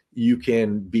helpful you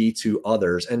can be to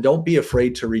others. And don't be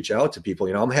afraid to reach out to people.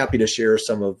 I'm happy to share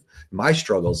some of my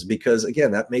struggles, because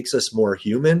again, that makes us more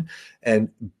human. And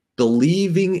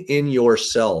believing in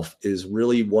yourself is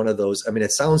really one of those. I mean,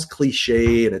 it sounds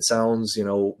cliche and it sounds,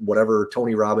 whatever,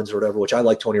 Tony Robbins or whatever, which I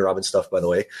like Tony Robbins stuff, by the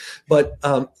way. But,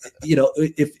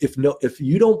 if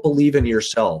you don't believe in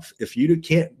yourself, if you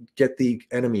can't get the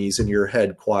enemies in your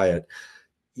head quiet,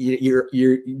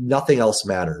 you're nothing else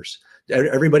matters.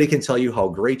 everybody can tell you how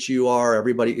great you are,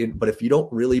 but if you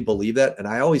don't really believe that, and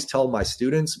I always tell my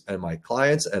students and my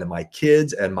clients and my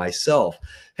kids and myself,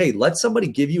 hey, let somebody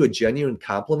give you a genuine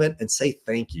compliment and say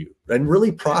thank you and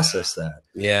really process that.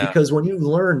 Yeah. Because when you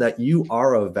learn that you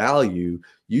are of value,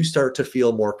 you start to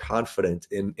feel more confident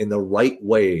in the right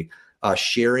way,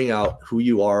 sharing out who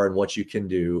you are and what you can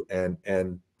do. And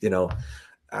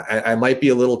I might be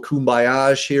a little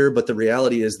kumbaya here, but the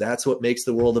reality is that's what makes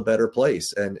the world a better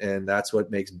place. And that's what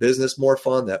makes business more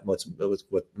fun. That's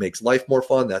what makes life more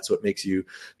fun. That's what makes you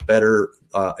better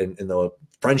in the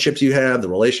friendships you have, the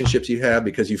relationships you have,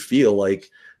 because you feel like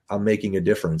I'm making a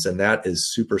difference. And that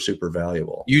is super, super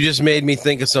valuable. You just made me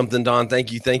think of something, Don.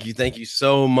 Thank you. Thank you. Thank you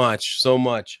so much. So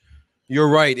much. You're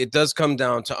right. It does come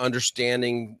down to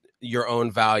understanding your own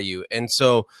value. And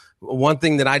so one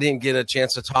thing that I didn't get a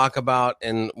chance to talk about,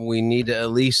 and we need to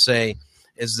at least say,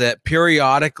 is that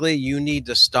periodically you need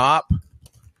to stop.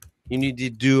 You need to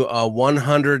do a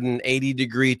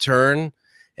 180-degree turn,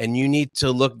 and you need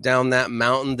to look down that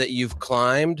mountain that you've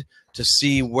climbed to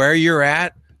see where you're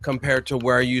at compared to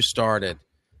where you started.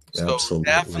 So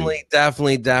Absolutely.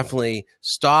 definitely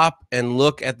stop and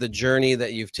look at the journey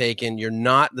that you've taken. You're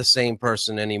not the same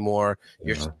person anymore.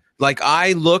 You're like,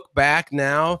 I look back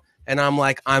now and I'm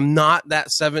like, I'm not that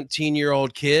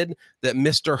 17-year-old kid that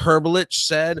Mr. Herbelich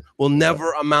said will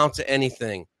never amount to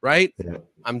anything, right? Yeah.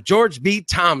 I'm George B.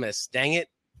 Thomas, dang it.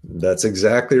 That's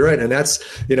exactly right. And that's,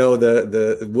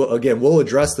 again, we'll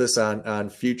address this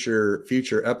on future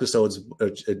episodes,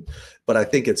 but I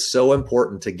think it's so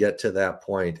important to get to that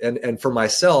point. And for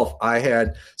myself, I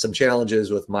had some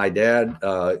challenges with my dad,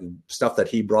 stuff that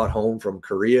he brought home from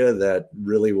Korea that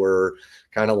really were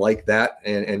kind of like that.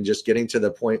 And just getting to the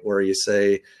point where you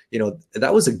say,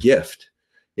 that was a gift.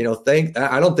 I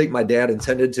don't think my dad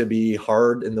intended to be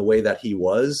hard in the way that he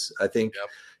was. I think,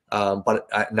 but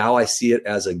now I see it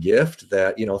as a gift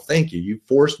that, thank you. You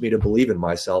forced me to believe in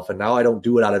myself. And now I don't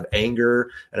do it out of anger,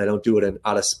 and I don't do it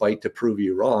out of spite to prove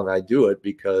you wrong. I do it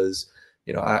because,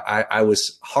 I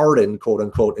was hardened, quote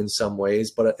unquote, in some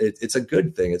ways, but it's a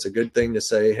good thing. It's a good thing to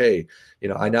say, hey,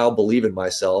 I now believe in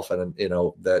myself, and,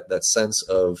 that sense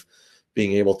of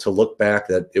being able to look back,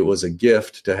 that it was a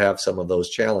gift to have some of those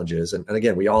challenges. And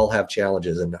again, we all have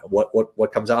challenges, and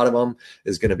what comes out of them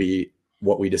is going to be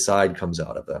what we decide comes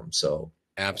out of them. So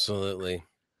absolutely.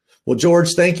 Well,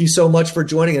 George, thank you so much for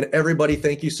joining, and everybody,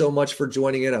 thank you so much for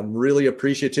joining in. I'm really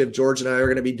appreciative. George and I are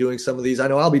going to be doing some of these. I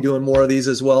know I'll be doing more of these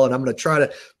as well, and I'm going to try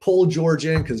to pull George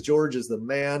in because George is the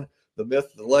man, the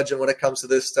myth, the legend when it comes to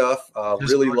this stuff.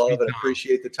 Really love and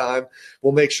appreciate the time.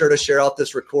 We'll make sure to share out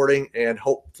this recording, and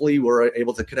hopefully we're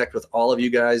able to connect with all of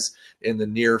you guys in the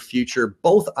near future,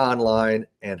 both online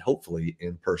and hopefully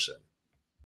in person.